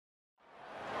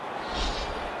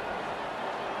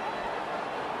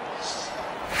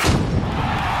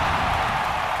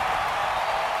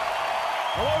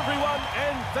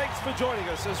for joining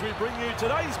us as we bring you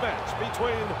today's match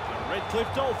between the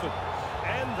Redcliffe Dolphins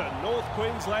and the North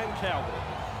Queensland Cowboys.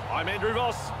 I'm Andrew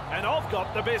Voss, and I've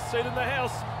got the best seat in the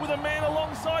house with a man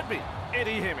alongside me,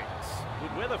 Eddie Hemmings.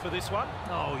 Good weather for this one.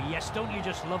 Oh yes, don't you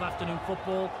just love afternoon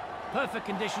football? Perfect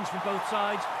conditions for both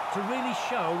sides to really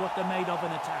show what they're made of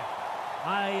in attack.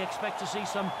 I expect to see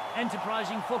some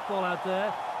enterprising football out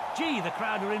there. Gee, the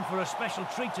crowd are in for a special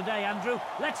treat today, Andrew.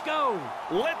 Let's go!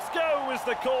 Let's go is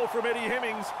the call from Eddie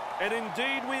Hemmings, and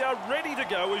indeed we are ready to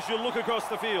go as you look across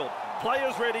the field.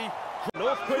 Players ready.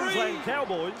 North Queensland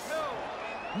Cowboys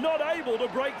not able to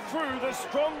break through the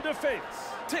strong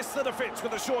defence. Test the defence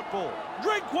with a short ball.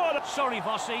 Drink water. Sorry,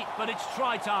 Vossi, but it's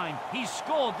try time. He's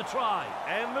scored the try.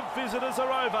 And the visitors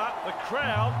are over. The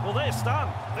crowd, well, they're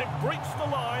stunned. They've breached the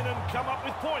line and come up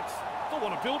with points. They'll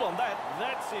want to build on that.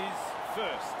 That's his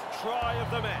first try of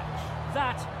the match.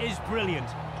 That is brilliant.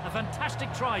 A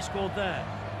fantastic try scored there.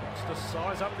 Just to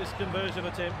size up this conversion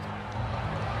attempt.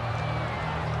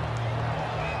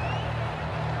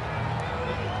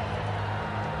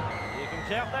 You can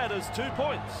count that as 2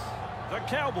 points. The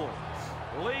Cowboys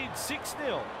lead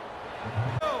 6-0.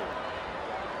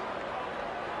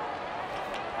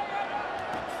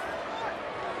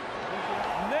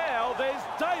 Now there's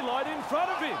daylight in front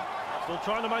of him. Still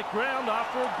trying to make ground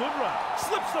after a good run.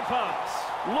 Slips the pass.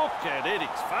 Look at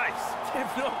Eddie's face.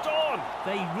 They've knocked on.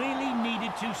 They really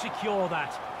needed to secure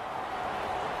that.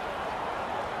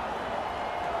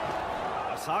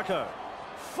 Asako.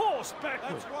 Forced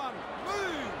backward. That's one.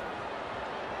 Move.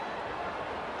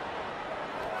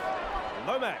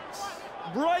 Lomax.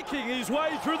 Breaking his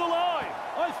way through the line.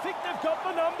 I think they've got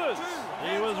the numbers.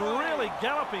 He was really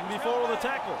galloping before the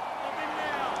tackle.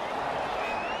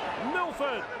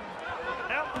 Milford.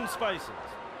 Out in spaces.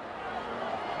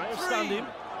 May have stunned him.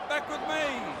 Back with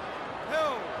me.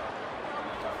 Hill.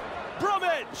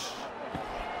 Bromwich.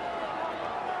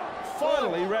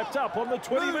 Finally wrapped up on the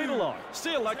 20-metre line.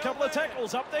 Still a couple of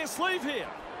tackles up their sleeve here.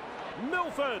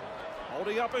 Milford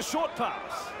holding up a short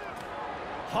pass.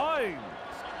 Hines.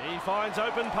 He finds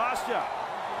open pasture.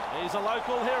 He's a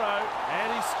local hero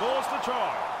and he scores the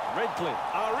try. Redcliffe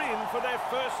are in for their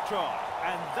first try,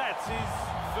 and that's his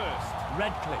first.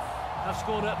 Redcliffe have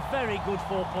scored a very good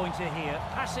 4-pointer here.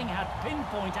 Passing had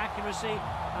pinpoint accuracy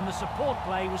and the support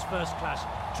play was first class.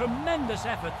 Tremendous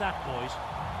effort that, boys.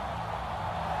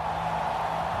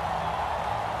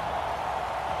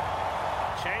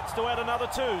 Chance to add another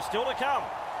 2, still to come.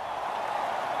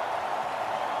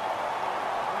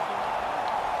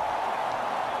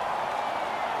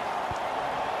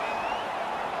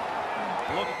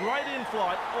 Look great in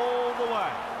flight all the way.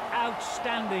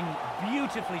 Outstanding,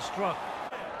 beautifully struck.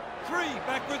 3,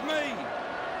 back with me.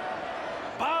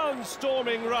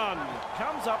 Barnstorming run.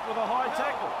 Comes up with a high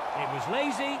tackle. It was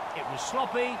lazy, it was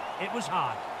sloppy, it was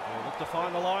hard. We'll look to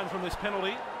find the line from this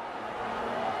penalty.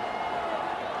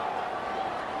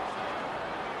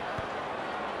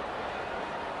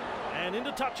 And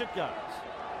into touch it goes.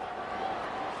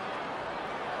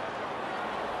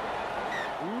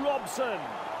 Robson.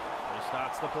 He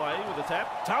starts the play with a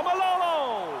tap.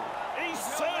 Tamalolo! He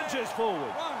surges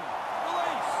forward.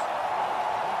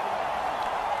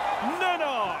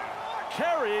 Nana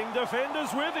carrying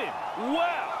defenders with him.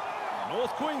 Wow!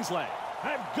 North Queensland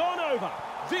have gone over.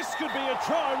 This could be a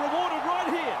try rewarded right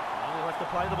here. And he'll have to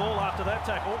play the ball after that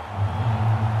tackle.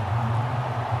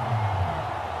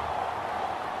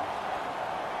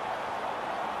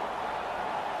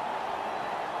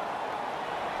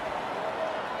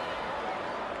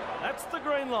 That's the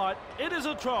green light. It is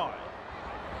a try.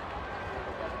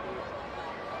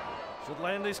 Should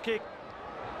land this kick.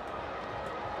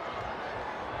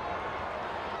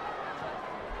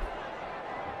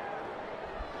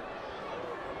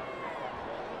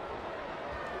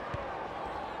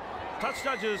 Touch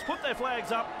judges put their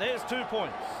flags up. There's 2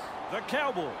 points. The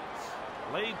Cowboys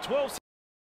lead 12.